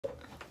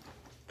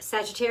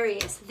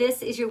Sagittarius,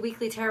 this is your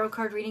weekly tarot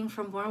card reading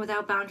from Born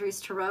Without Boundaries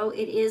Tarot.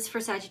 It is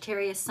for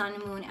Sagittarius, Sun,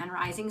 Moon, and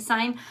Rising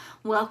sign.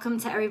 Welcome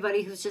to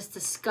everybody who's just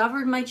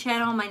discovered my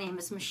channel. My name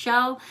is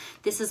Michelle.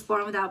 This is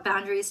Born Without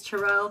Boundaries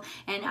Tarot,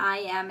 and I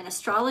am an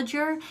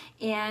astrologer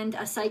and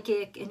a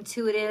psychic,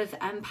 intuitive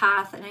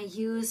empath, and I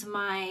use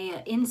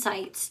my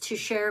insights to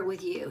share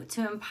with you,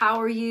 to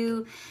empower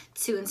you,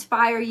 to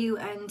inspire you,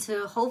 and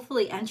to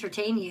hopefully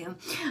entertain you.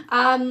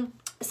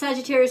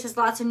 Sagittarius has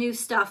lots of new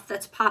stuff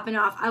that's popping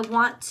off. I just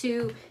want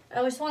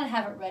to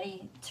have it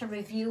ready to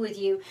review with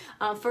you.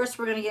 First,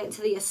 we're going to get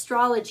into the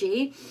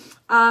astrology.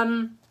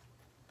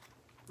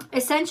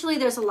 Essentially,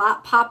 there's a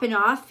lot popping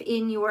off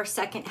in your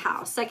second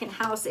house. Second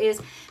house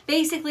is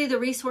basically the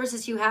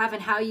resources you have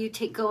and how you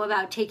go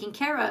about taking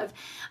care of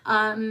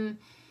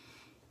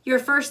your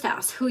first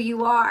house, who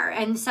you are,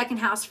 and the second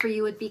house for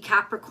you would be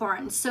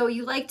Capricorn. So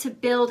you like to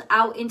build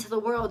out into the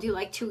world. You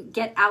like to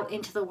get out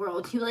into the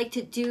world. You like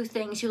to do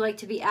things. You like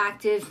to be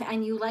active,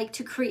 and you like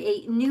to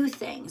create new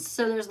things.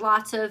 So there's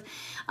lots of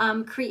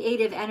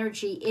creative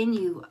energy in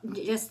you,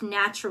 just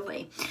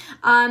naturally.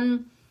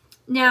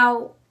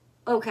 Now,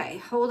 okay,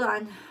 hold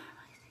on.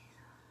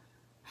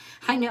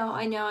 I know,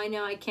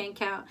 I can't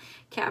count.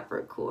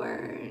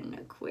 Capricorn,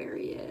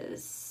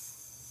 Aquarius,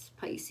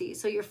 Pisces.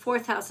 So your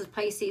fourth house is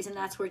Pisces, and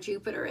that's where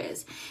Jupiter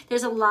is.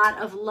 There's a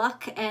lot of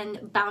luck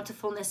and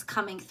bountifulness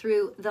coming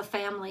through the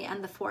family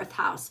and the fourth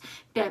house.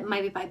 That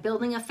might be by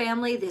building a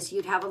family.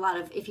 You'd have a lot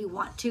of, if you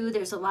want to,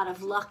 there's a lot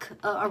of luck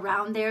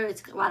around there.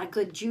 It's a lot of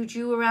good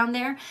juju around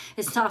there.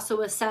 It's also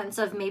a sense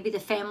of maybe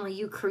the family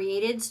you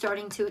created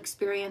starting to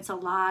experience a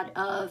lot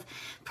of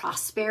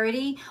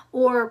prosperity,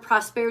 or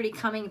prosperity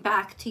coming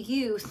back to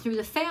you through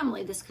the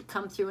family. This could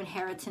come through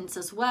inheritance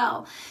as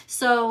well.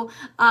 So,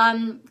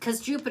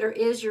 because Jupiter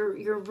is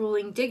your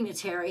ruling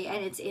dignitary,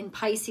 and it's in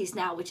Pisces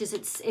now, which is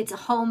it's a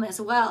home as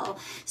well.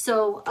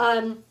 So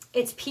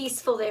it's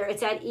peaceful there,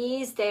 it's at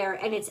ease there,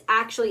 and it's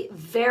actually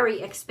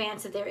very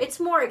expansive there. It's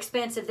more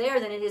expansive there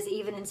than it is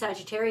even in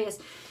Sagittarius,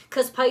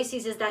 because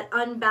Pisces is that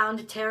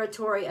unbound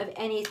territory of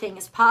anything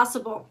is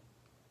possible.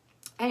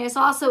 And it's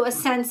also a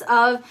sense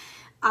of,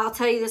 I'll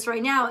tell you this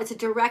right now, it's a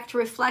direct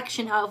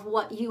reflection of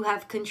what you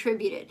have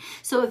contributed.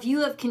 So if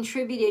you have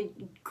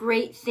contributed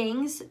great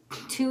things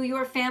to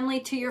your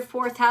family, to your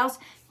fourth house,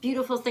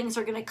 beautiful things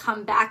are going to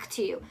come back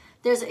to you.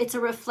 It's a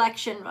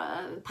reflection.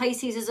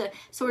 Pisces is a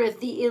sort of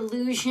the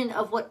illusion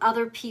of what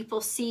other people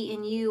see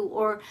in you,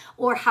 or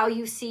how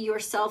you see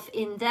yourself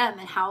in them,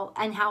 and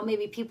how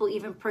maybe people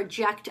even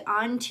project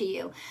onto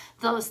you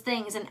those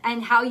things,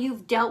 and how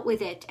you've dealt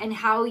with it, and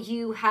how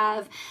you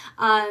have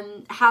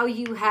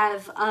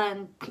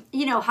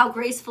you know, how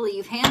gracefully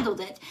you've handled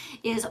it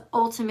is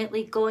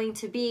ultimately going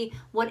to be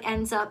what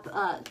ends up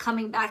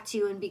coming back to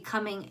you and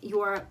becoming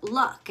your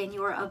luck and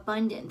your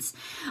abundance.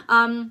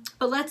 But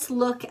let's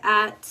look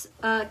at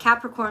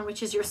Capricorn,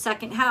 which is your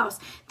second house.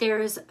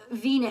 There's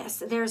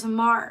Venus, there's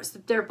Mars.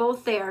 They're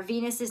both there.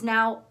 Venus is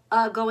now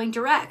going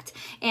direct,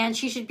 and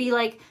she should be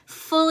like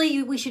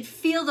we should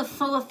feel the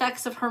full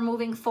effects of her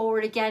moving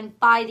forward again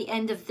by the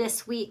end of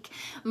this week.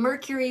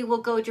 Mercury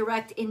will go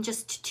direct in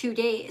just 2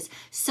 days,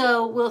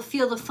 so we'll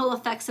feel the full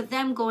effects of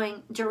them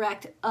going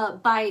direct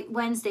by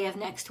Wednesday of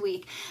next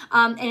week.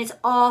 And it's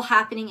all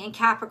happening in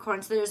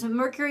Capricorn. So there's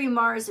Mercury,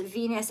 Mars,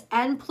 Venus,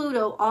 and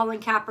Pluto all in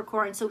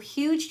Capricorn. So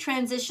huge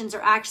transitions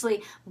are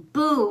actually,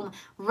 boom,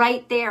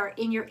 right there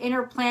in your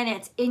inner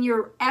planets, in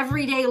your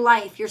everyday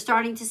life. You're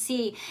starting to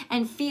see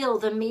and feel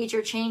the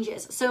major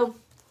changes. So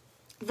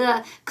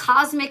the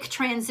cosmic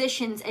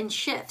transitions and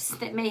shifts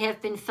that may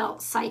have been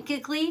felt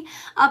psychically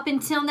up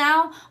until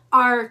now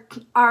are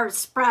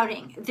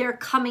sprouting. They're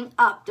coming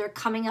up. They're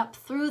coming up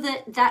through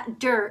that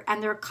dirt,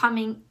 and they're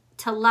coming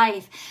to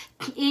life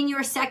in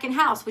your second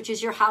house, which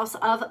is your house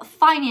of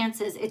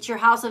finances. It's your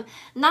house of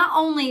not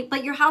only,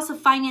 but your house of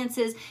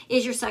finances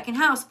is your second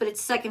house, but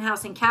it's second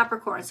house in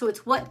Capricorn. So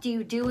it's, what do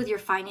you do with your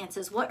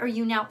finances? What are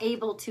you now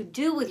able to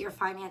do with your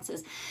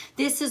finances?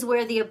 This is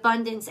where the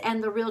abundance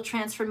and the real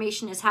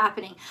transformation is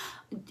happening.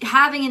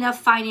 Having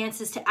enough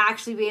finances to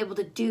actually be able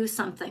to do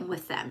something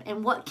with them,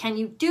 and what can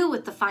you do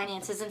with the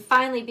finances, and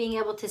finally being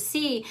able to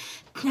see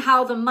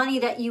how the money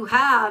that you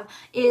have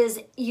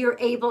is, you're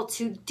able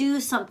to do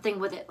something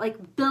with it,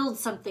 like build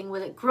something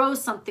with it, grow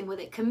something with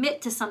it,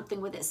 commit to something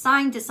with it,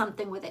 sign to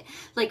something with it,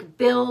 like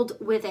build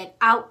with it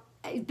out.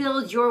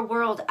 Build your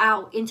world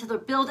out into the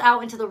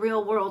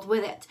real world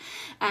with it.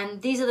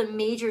 And these are the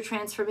major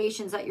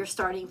transformations that you're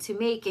starting to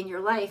make in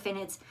your life, and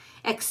it's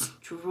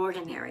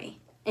extraordinary.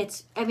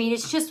 I mean,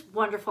 it's just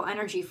wonderful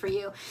energy for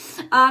you.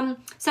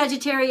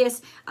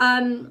 Sagittarius,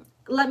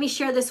 let me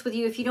share this with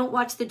you. If you don't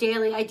watch the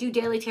daily, I do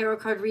daily tarot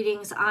card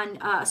readings on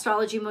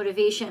astrology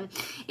motivation,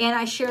 and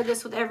I share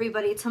this with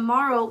everybody.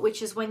 Tomorrow,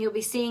 which is when you'll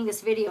be seeing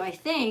this video, I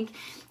think,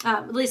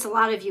 at least a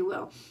lot of you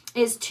will,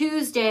 is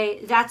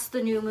Tuesday. That's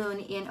the new moon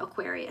in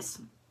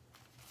Aquarius.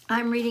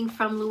 I'm reading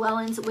from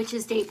Llewellyn's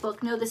Witch's Date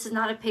book. No, this is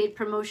not a paid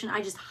promotion.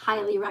 I just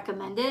highly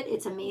recommend it.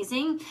 It's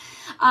amazing.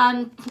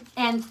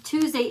 And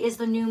Tuesday is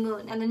the new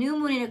moon. And the new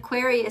moon in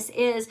Aquarius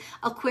is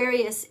a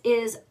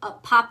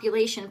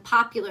population,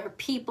 popular,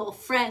 people,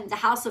 friend, the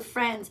house of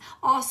friends.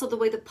 Also the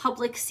way the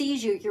public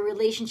sees you, your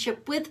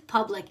relationship with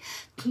public.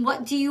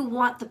 What do you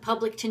want the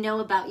public to know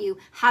about you?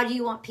 How do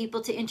you want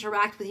people to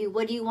interact with you?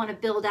 What do you want to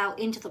build out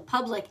into the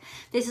public?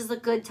 This is a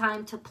good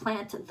time to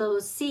plant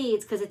those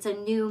seeds because it's a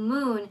new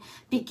moon,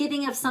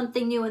 beginning of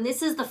something new. And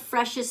this is the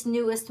freshest,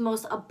 newest,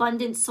 most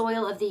abundant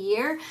soil of the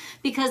year,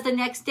 because the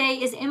next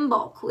day is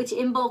Imbolc, which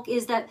Imbolc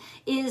is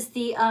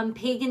the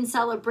pagan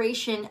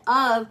celebration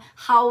of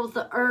how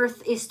the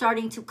earth is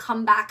starting to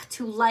come back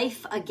to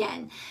life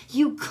again.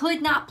 You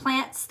could not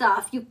plant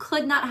stuff. You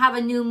could not have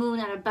a new moon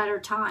at a better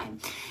time.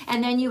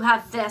 And then you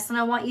have this, and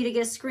I want you to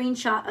get a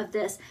screenshot of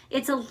this.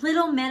 It's a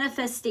little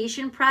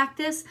manifestation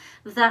practice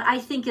that I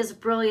think is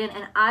brilliant,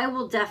 and I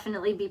will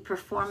definitely be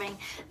performing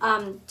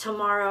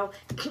tomorrow.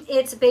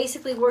 It's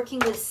basically working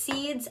with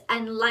seeds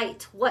and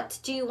light. What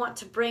do you want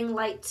to bring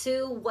light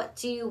to? What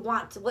do you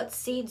want? What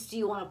seeds do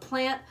you want to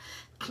plant?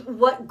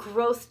 What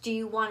growth do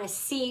you want to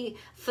see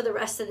for the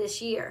rest of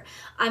this year?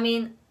 I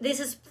mean, this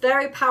is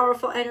very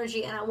powerful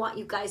energy, and I want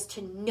you guys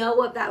to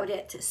know about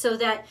it so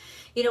that,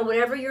 you know,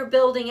 whatever you're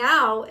building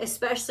out,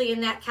 especially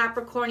in that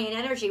Capricornian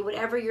energy,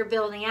 whatever you're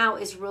building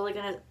out is really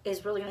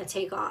gonna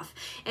take off.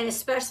 And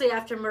especially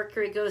after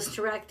Mercury goes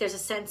direct, there's a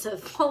sense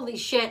of, holy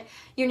shit,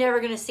 you're never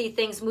gonna see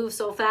things move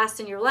so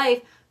fast in your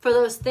life for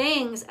those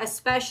things,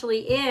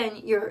 especially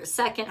in your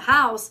second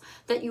house,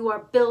 that you are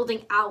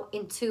building out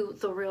into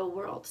the real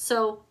world.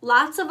 So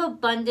lots of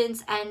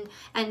abundance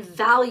and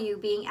value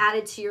being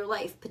added to your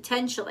life,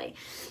 potentially.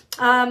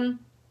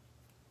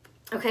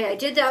 Okay, I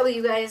did that with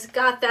you guys,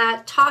 got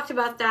that, talked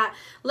about that.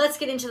 Let's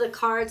get into the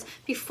cards.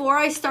 Before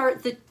I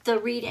start the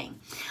reading,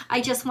 I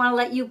just want to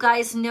let you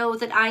guys know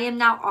that I am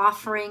now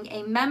offering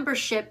a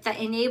membership that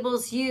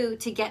enables you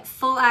to get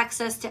full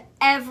access to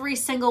every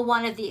single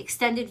one of the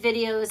extended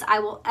videos I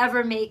will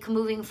ever make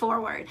moving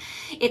forward.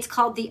 It's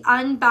called the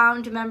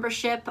Unbound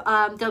membership.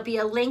 There'll be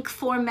a link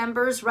for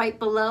members right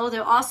below.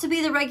 There'll also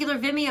be the regular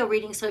Vimeo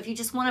reading, so if you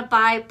just want to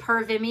buy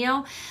per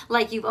Vimeo,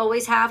 like you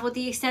always have with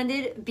the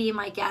extended, be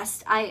my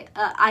guest.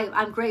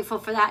 I'm grateful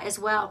for that as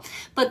well.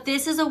 But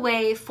this is a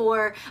way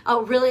for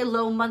a really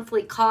low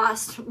monthly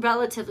cost,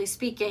 relatively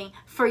speaking,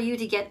 for you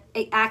to get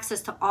access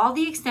to all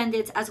the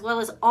extendeds as well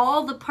as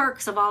all the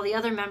perks of all the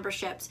other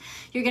memberships.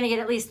 You're going to get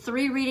at least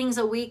 3 readings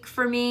a week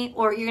for me,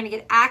 or you're going to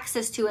get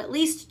access to at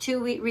least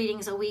 2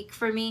 readings a week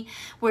for me,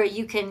 where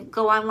you can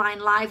go online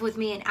live with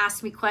me and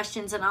ask me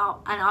questions, and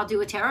I'll do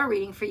a tarot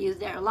reading for you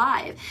there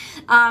live.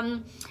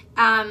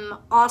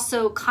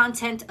 Also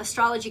content,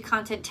 astrology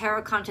content,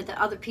 tarot content that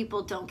other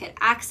people don't get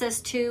access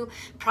to,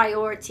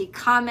 priority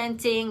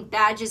commenting,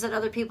 badges that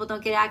other people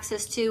don't get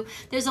access to.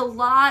 There's a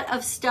lot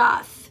of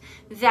stuff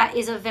that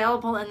is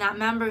available in that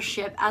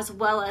membership, as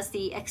well as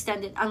the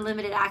extended,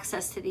 unlimited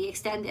access to the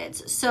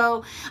extendeds.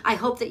 So I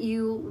hope that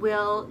you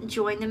will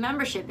join the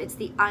membership. It's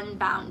the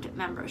Unbound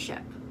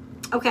membership.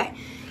 Okay,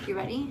 you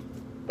ready?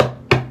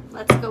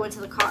 Let's go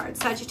into the cards.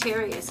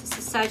 Sagittarius. This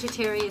is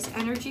Sagittarius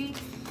energy.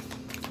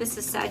 This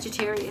is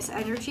Sagittarius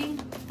energy.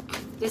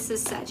 This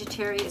is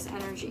Sagittarius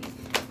energy.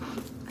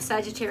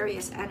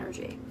 Sagittarius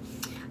energy.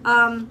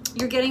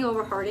 You're getting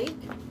over heartache.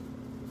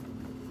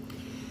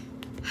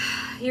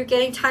 You're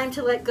getting time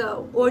to let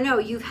go. Or no,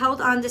 you've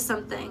held on to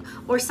something,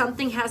 or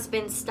something has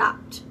been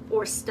stopped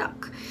or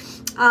stuck.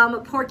 A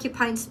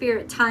porcupine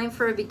spirit, time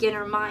for a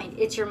beginner mind.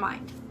 It's your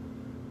mind.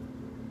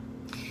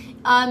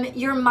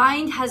 Your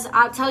mind has,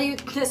 I'll tell you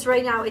this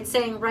right now, it's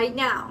saying right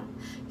now,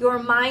 your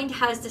mind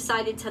has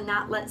decided to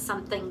not let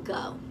something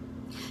go.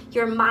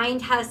 Your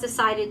mind has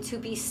decided to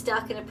be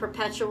stuck in a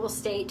perpetual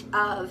state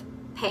of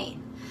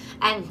pain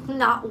and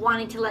not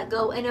wanting to let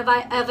go, and of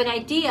an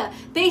idea,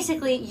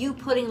 basically you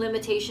putting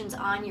limitations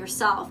on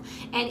yourself.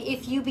 And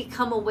if you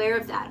become aware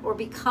of that, or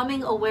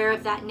becoming aware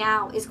of that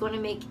now, is going to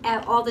make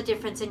all the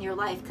difference in your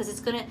life, because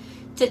it's going to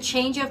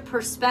change of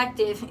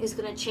perspective is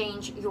going to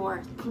change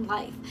your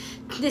life.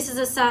 This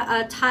is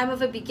a time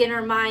of a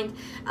beginner mind,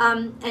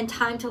 and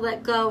time to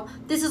let go.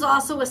 This is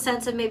also a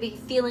sense of maybe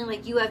feeling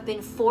like you have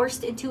been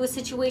forced into a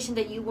situation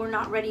that you were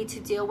not ready to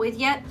deal with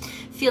yet,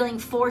 feeling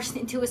forced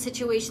into a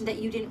situation that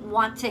you didn't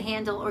want to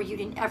handle, or you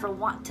didn't ever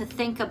want to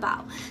think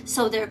about.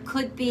 So there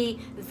could be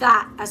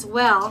that as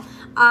well.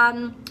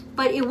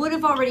 But it would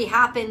have already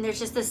happened. There's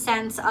just a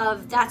sense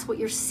of that's what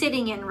you're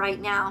sitting in right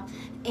now,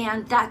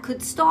 and that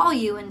could stall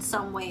you in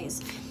some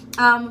ways.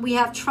 We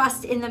have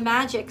trust in the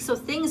magic. So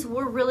things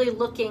were really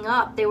looking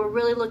up. They were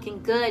really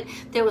looking good.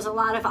 There was a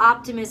lot of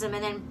optimism,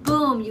 and then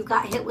boom, you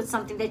got hit with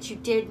something that you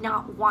did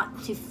not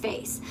want to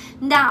face.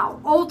 Now,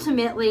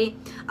 ultimately,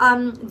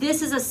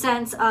 this is a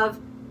sense of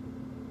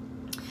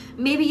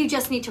maybe you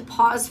just need to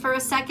pause for a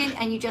second,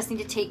 and you just need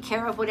to take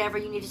care of whatever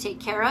you need to take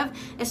care of,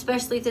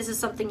 especially if this is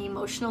something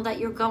emotional that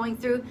you're going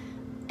through.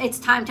 It's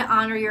time to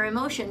honor your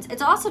emotions.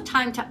 It's also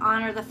time to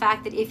honor the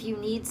fact that if you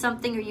need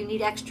something or you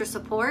need extra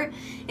support,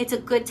 it's a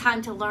good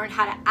time to learn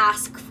how to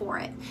ask for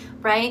it,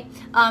 right?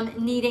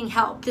 Needing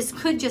help. This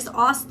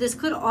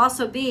could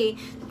also be,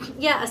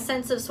 yeah, a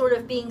sense of sort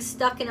of being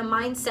stuck in a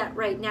mindset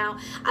right now.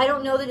 I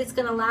don't know that it's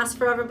going to last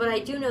forever, but I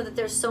do know that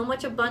there's so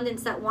much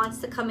abundance that wants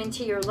to come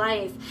into your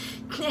life,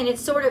 and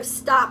it's sort of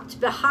stopped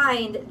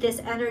behind this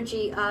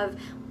energy of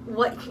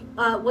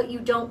what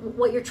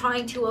you're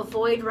trying to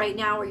avoid right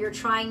now, or you're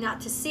trying not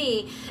to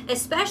see,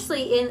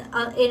 especially in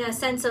a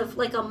sense of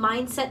like a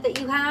mindset that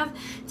you have.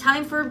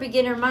 Time for a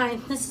beginner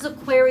mind. This is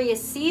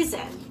Aquarius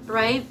season,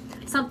 right?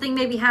 Something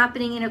may be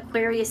happening in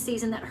Aquarius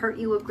season that hurt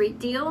you a great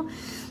deal.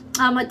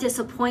 A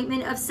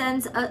disappointment of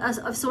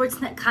sorts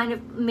that kind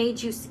of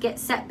made you get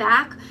set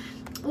back,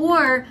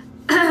 or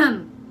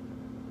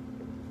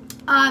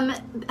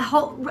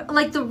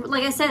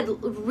like I said,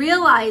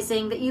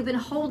 realizing that you've been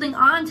holding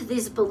on to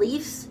these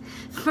beliefs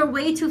for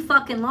way too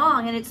fucking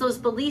long, and it's those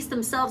beliefs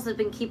themselves that have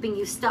been keeping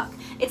you stuck.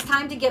 It's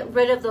time to get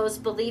rid of those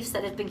beliefs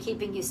that have been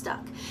keeping you stuck.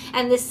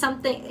 And if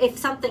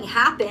something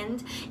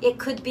happened, it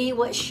could be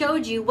what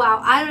showed you, wow,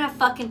 I don't have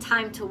fucking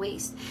time to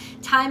waste.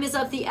 Time is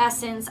of the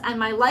essence, and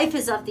my life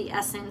is of the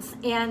essence,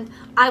 and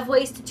I've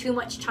wasted too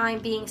much time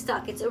being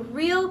stuck. It's a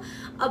real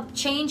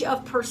change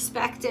of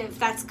perspective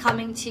that's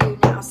coming to you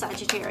now,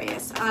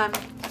 Sagittarius.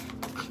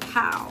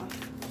 How?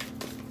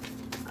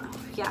 Oh,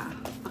 yeah.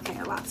 Okay,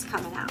 a lot's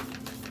coming out.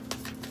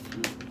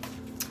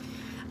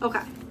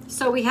 Okay,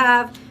 so we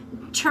have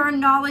turn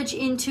knowledge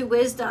into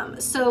wisdom.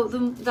 So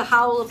the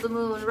howl of the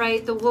moon,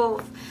 right? The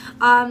wolf.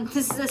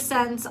 This is a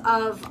sense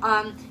of,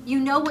 you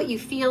know what you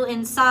feel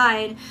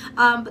inside,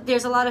 but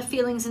there's a lot of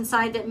feelings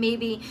inside that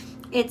maybe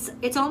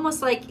it's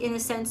almost like, in a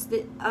sense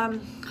that,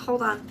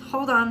 hold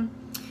on.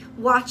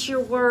 Watch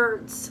your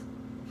words.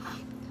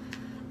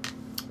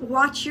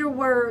 Watch your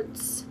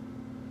words.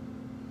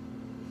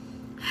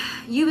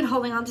 You've been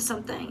holding on to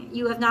something.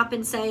 You have not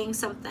been saying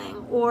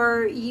something,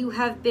 or you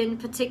have been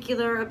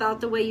particular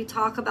about the way you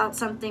talk about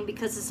something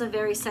because it's a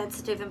very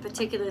sensitive and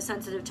particular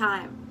sensitive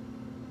time.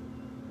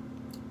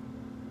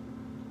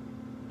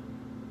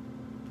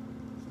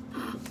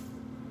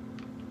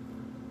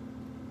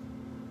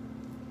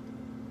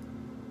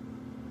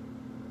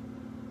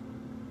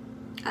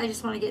 I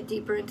just want to get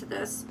deeper into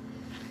this.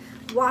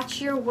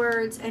 Watch your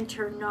words and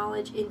turn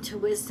knowledge into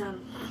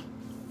wisdom.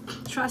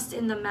 Trust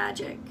in the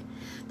magic.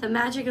 The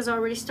magic has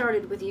already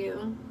started with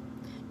you.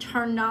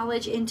 Turn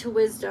knowledge into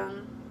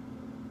wisdom.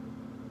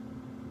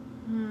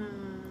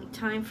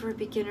 Time for a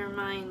beginner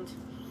mind.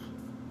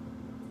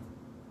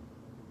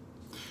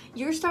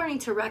 You're starting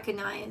to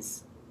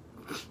recognize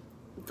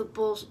the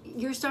bullshit.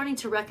 You're starting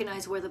to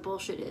recognize where the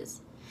bullshit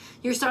is.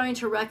 You're starting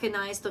to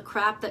recognize the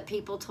crap that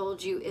people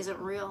told you isn't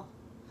real.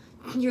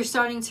 You're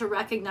starting to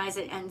recognize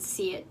it and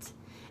see it.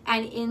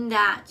 And in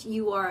that,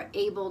 you are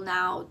able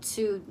now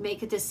to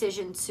make a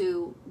decision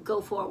to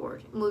go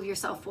forward, move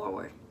yourself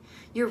forward.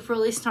 You're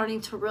really starting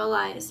to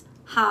realize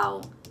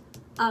how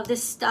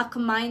this stuck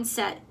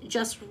mindset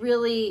just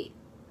really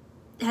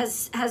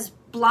has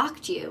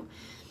blocked you.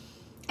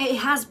 It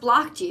has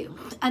blocked you,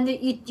 and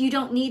that you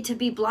don't need to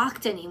be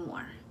blocked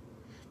anymore.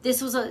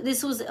 This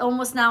was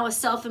almost now a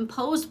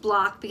self-imposed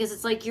block, because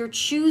it's like you're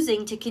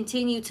choosing to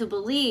continue to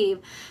believe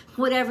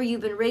whatever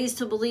you've been raised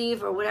to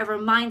believe, or whatever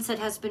mindset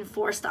has been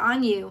forced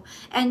on you.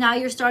 And now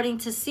you're starting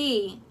to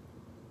see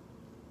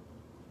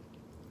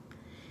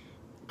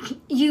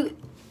you're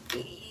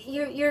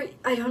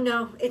I don't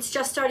know, it's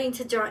just starting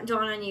to dawn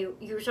on you.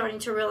 You're starting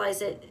to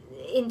realize it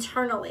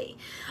internally.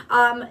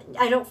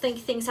 I don't think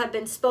things have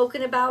been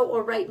spoken about,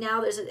 or right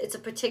now it's a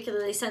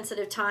particularly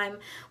sensitive time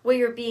where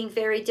you're being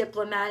very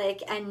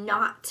diplomatic and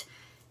not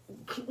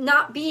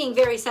being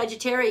very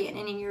Sagittarian,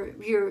 and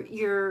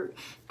you're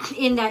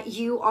in that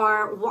you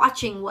are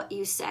watching what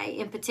you say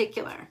in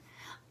particular.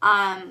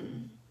 But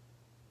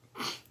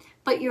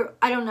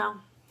I don't know.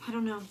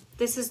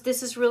 This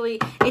is really,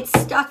 it's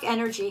stuck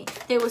energy.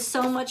 There was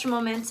so much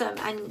momentum,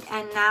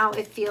 and now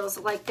it feels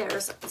like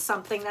there's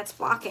something that's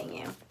blocking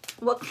you.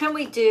 What can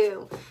we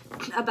do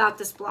about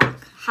this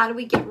block? How do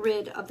we get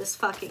rid of this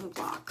fucking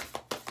block?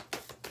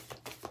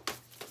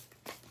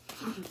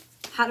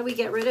 How do we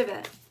get rid of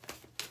it?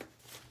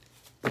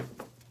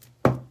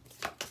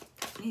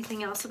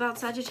 Anything else about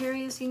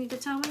Sagittarius you need to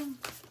tell me?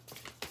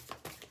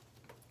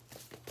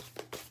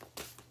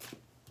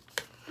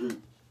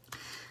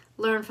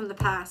 Learn from the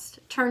past.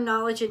 Turn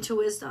knowledge into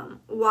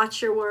wisdom.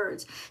 Watch your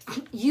words.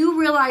 You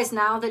realize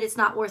now that it's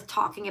not worth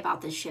talking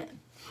about this shit.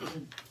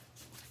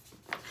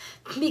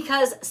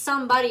 Because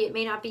somebody, it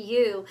may not be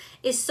you,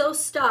 is so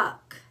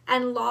stuck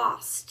and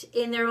lost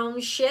in their own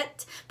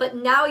shit, but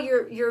now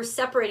you're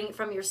separating it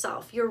from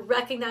yourself. You're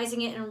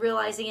recognizing it and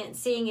realizing it and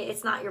seeing it.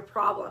 It's not your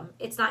problem.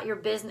 It's not your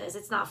business.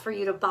 It's not for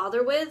you to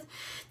bother with.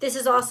 This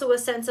is also a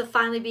sense of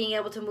finally being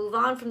able to move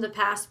on from the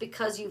past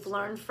because you've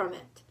learned from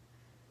it.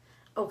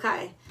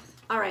 Okay.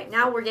 All right,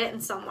 now we're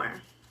getting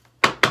somewhere.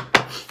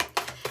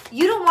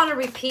 you don't want to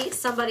repeat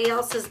somebody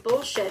else's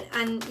bullshit.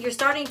 And you're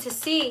starting to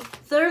see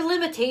their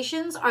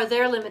limitations are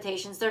their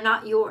limitations. They're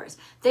not yours.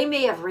 They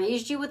may have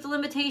raised you with the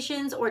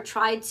limitations or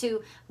tried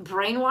to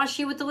brainwash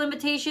you with the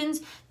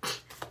limitations.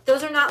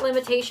 Those are not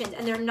limitations,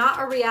 and they're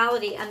not a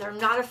reality, and they're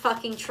not a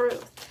fucking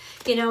truth.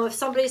 You know, if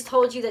somebody's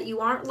told you that you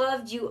aren't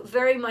loved, you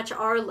very much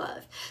are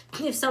loved.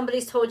 If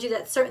somebody's told you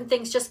that certain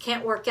things just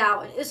can't work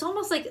out, it's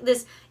almost like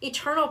this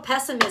eternal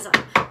pessimism.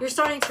 You're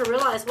starting to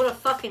realize what a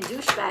fucking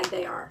douchebag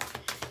they are.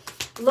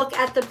 Look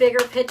at the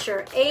bigger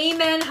picture.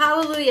 Amen.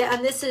 Hallelujah.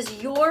 And this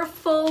is your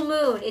full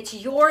moon. It's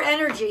your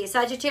energy,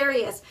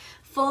 Sagittarius.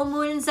 Full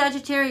moon in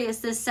Sagittarius,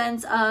 this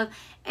sense of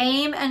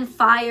aim and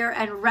fire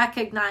and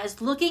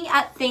recognize, looking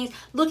at things,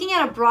 looking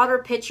at a broader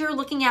picture,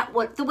 looking at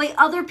what the way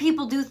other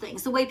people do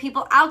things, the way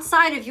people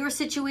outside of your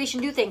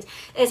situation do things,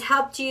 has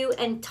helped you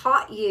and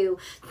taught you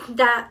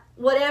that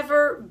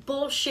whatever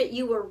bullshit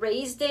you were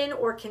raised in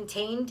or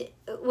contained,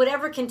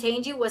 whatever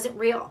contained you wasn't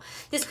real.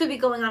 This could be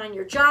going on in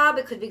your job.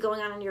 It could be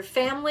going on in your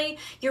family.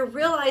 You're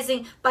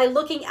realizing by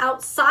looking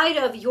outside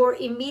of your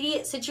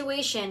immediate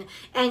situation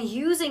and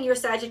using your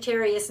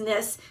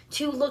Sagittariusness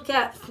to look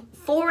at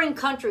foreign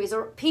countries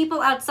or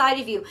people outside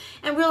of you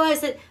and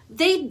realize that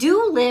they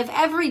do live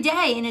every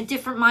day in a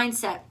different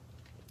mindset,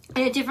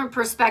 in a different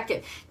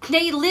perspective.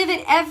 They live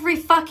it every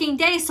fucking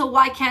day, so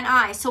why can't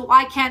I? So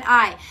why can't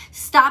I?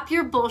 Stop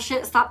your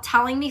bullshit. Stop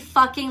telling me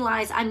fucking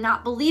lies. I'm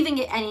not believing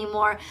it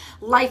anymore.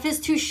 Life is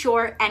too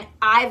short, and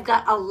I've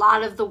got a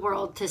lot of the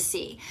world to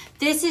see.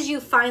 This is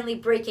you finally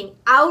breaking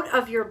out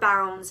of your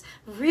bounds,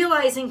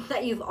 realizing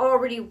that you've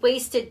already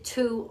wasted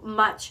too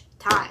much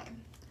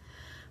time.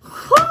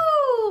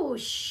 Whoo!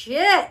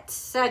 Shit,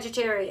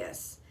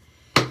 Sagittarius.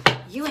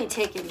 You ain't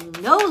taking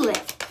no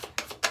lift.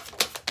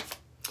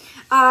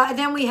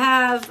 Then we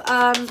have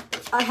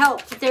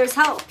help. There's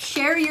help.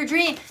 Share your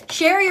dream.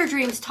 Share your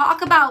dreams.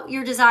 Talk about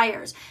your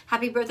desires.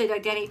 Happy birthday,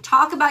 Doug Danny.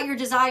 Talk about your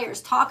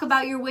desires. Talk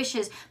about your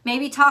wishes.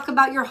 Maybe talk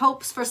about your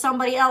hopes for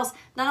somebody else.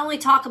 Not only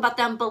talk about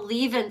them,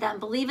 believe in them.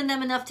 Believe in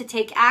them enough to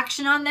take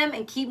action on them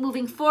and keep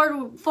moving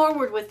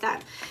forward with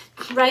them.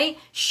 Right?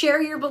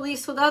 Share your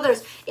beliefs with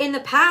others. In the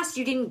past,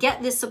 you didn't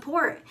get this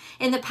support.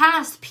 In the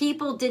past,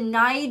 people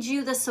denied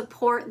you the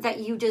support that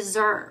you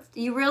deserved.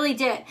 You really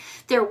did.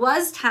 There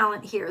was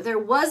talent here. There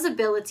was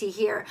ability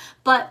here,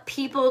 but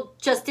people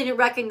just didn't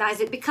recognize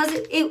it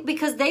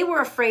because they were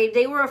afraid.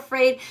 They were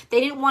afraid.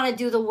 They didn't want to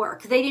do the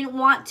work. They didn't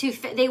want to.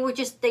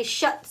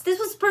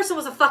 This person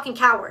was a fucking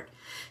coward.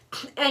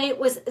 And it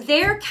was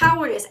their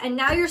cowardice. And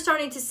now you're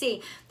starting to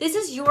see, this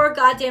is your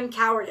goddamn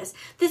cowardice.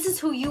 This is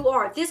who you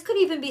are. This could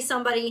even be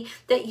somebody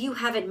that you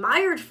have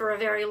admired for a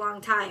very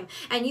long time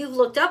and you've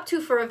looked up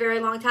to for a very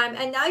long time.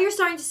 And now you're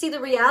starting to see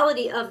the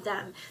reality of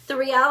them, the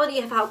reality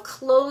of how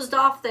closed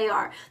off they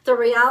are, the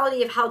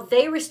reality of how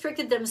they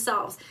restricted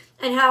themselves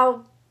and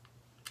how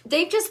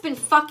they've just been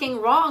fucking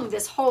wrong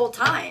this whole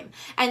time.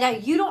 And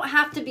that you don't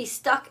have to be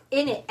stuck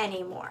in it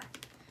anymore.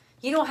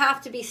 You don't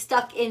have to be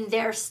stuck in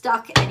their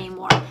stuck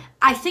anymore.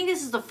 I think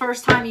this is the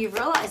first time you've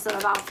realized that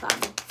about them.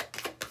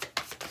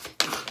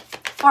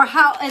 Or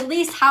at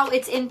least how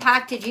it's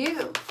impacted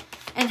you.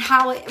 And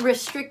how it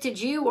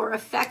restricted you or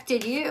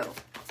affected you.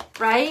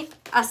 Right?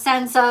 A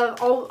sense of,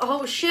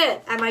 oh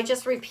shit, am I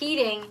just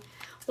repeating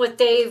what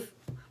they've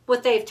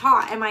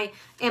taught? Am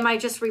I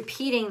just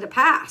repeating the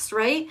past,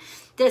 right?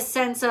 This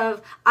sense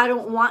of, I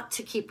don't want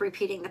to keep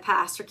repeating the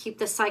past or keep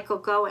the cycle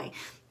going.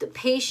 The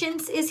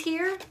patience is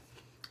here.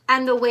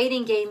 And the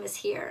waiting game is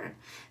here.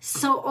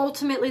 So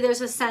ultimately,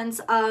 there's a sense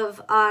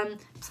of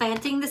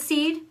planting the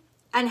seed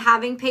and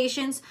having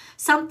patience.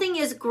 Something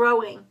is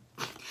growing.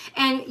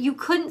 And you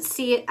couldn't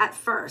see it at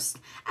first.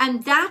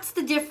 And that's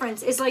the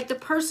difference. Is like the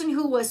person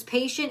who was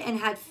patient and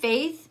had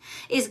faith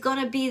is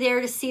going to be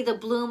there to see the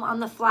bloom on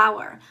the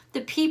flower.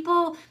 The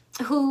people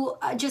who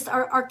just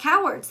are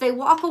cowards. They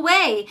walk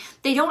away.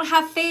 They don't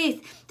have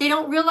faith. They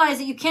don't realize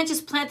that you can't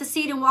just plant the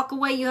seed and walk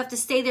away. You have to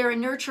stay there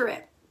and nurture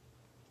it.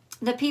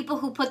 The people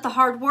who put the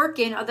hard work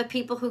in are the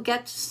people who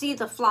get to see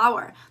the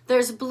flower.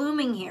 There's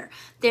blooming here.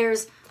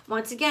 There's,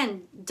 once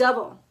again,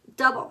 double.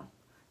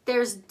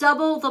 There's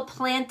double the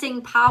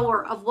planting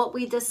power of what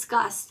we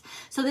discussed.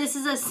 So this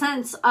is a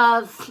sense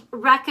of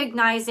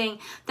recognizing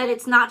that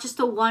it's not just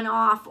a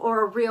one-off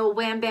or a real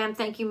wham, bam,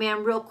 thank you,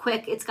 ma'am, real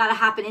quick. It's got to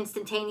happen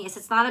instantaneous.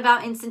 It's not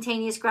about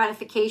instantaneous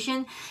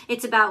gratification.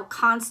 It's about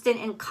constant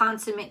and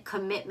consummate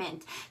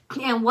commitment.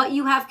 And what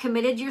you have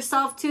committed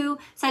yourself to,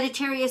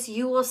 Sagittarius,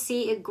 you will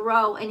see it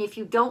grow. And if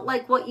you don't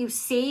like what you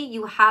see,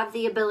 you have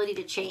the ability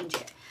to change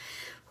it.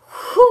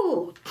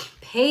 Whew,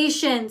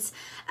 patience.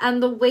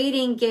 And the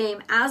waiting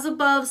game, as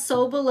above,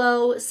 so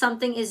below,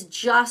 something is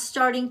just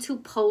starting to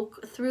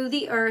poke through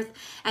the earth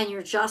and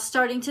you're just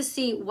starting to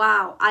see,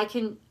 wow,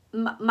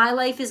 my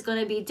life is going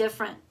to be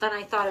different than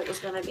I thought it was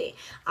going to be.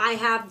 I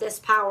have this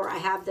power. I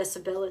have this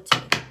ability.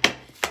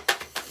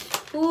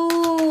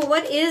 Ooh,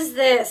 what is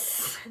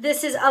this?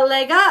 This is a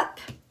leg up.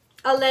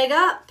 A leg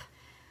up.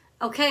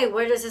 Okay,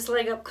 where does this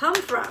leg up come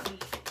from?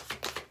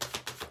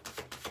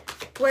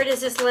 Where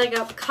does this leg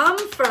up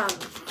come from?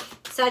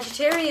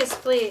 Sagittarius,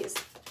 please.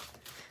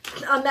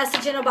 A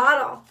message in a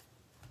bottle.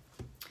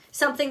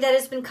 Something that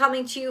has been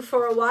coming to you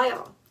for a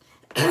while.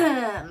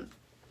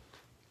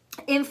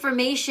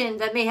 Information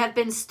that may have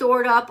been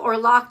stored up or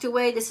locked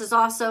away. This is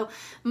also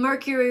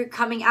Mercury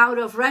coming out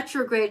of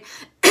retrograde.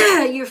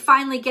 You're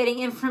finally getting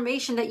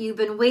information that you've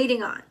been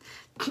waiting on.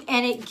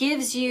 And it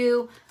gives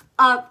you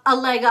a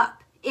leg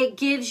up. It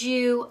gives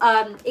you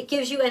an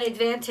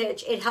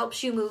advantage. It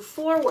helps you move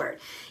forward.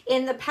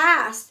 In the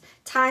past,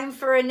 time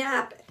for a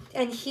nap,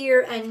 and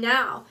here and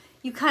now,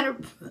 you kind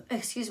of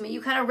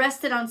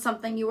rested on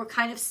something. You were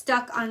kind of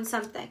stuck on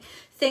something.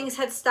 Things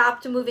had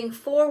stopped moving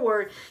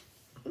forward.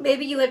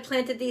 Maybe you had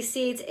planted these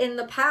seeds in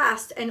the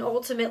past, and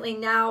ultimately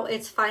now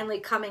it's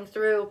finally coming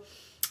through.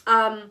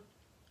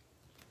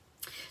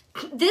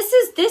 This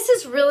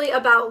is really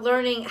about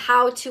learning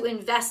how to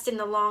invest in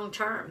the long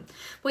term,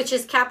 which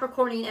is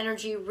Capricornian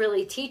energy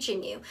really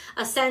teaching you.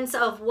 A sense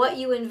of what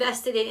you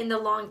invested in the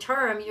long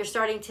term. You're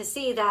starting to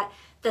see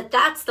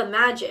that's the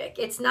magic.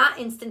 It's not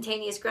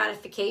instantaneous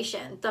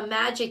gratification. The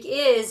magic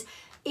is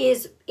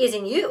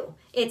in you.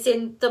 It's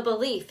in the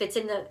belief. It's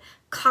in the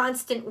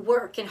constant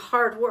work and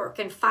hard work.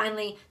 And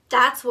finally,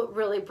 that's what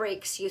really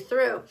breaks you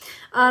through.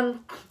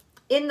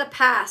 In the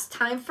past,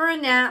 time for a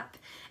nap,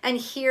 and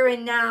here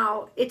and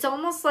now, it's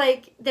almost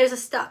like there's a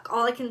stuck.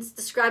 All I can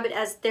describe it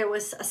as, there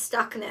was a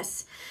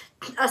stuckness.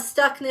 A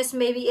stuckness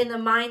maybe in the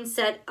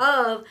mindset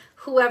of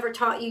whoever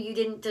taught you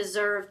didn't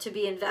deserve to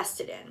be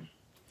invested in.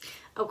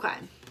 Okay.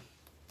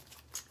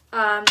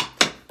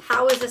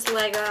 How is this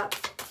leg up?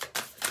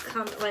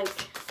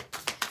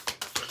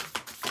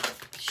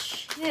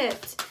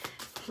 Shit.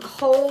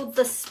 Hold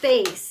the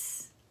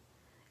space.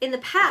 In the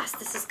past,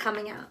 this is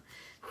coming out.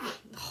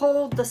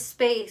 Hold the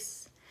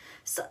space.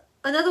 So,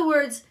 in other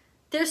words,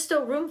 there's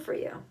still room for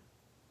you.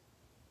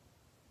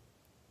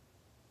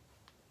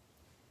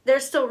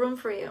 There's still room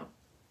for you.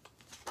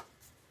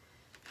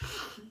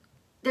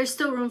 There's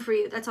still room for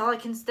you. That's all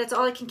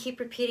I can keep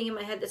repeating in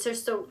my head. That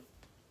there's still,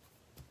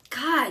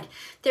 God,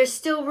 there's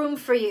still room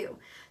for you.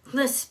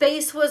 The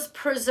space was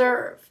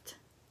preserved.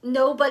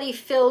 Nobody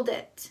filled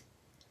it.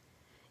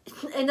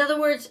 In other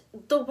words,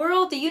 the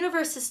world, the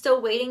universe is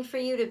still waiting for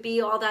you to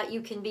be all that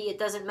you can be. It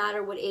doesn't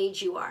matter what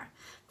age you are.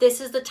 This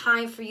is the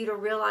time for you to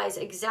realize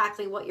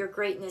exactly what your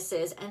greatness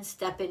is and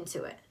step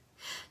into it.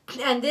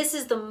 And this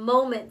is the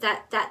moment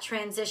that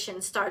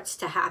transition starts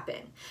to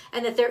happen.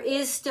 And that there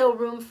is still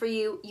room for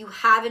you. You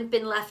haven't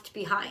been left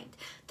behind.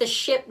 The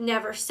ship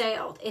never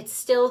sailed. It's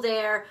still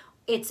there.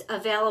 It's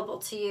available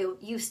to you.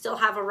 You still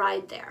have a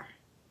ride there.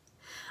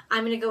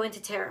 I'm going to go into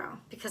tarot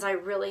because I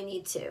really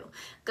need to.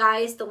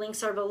 Guys, the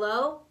links are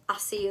below. I'll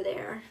see you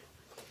there.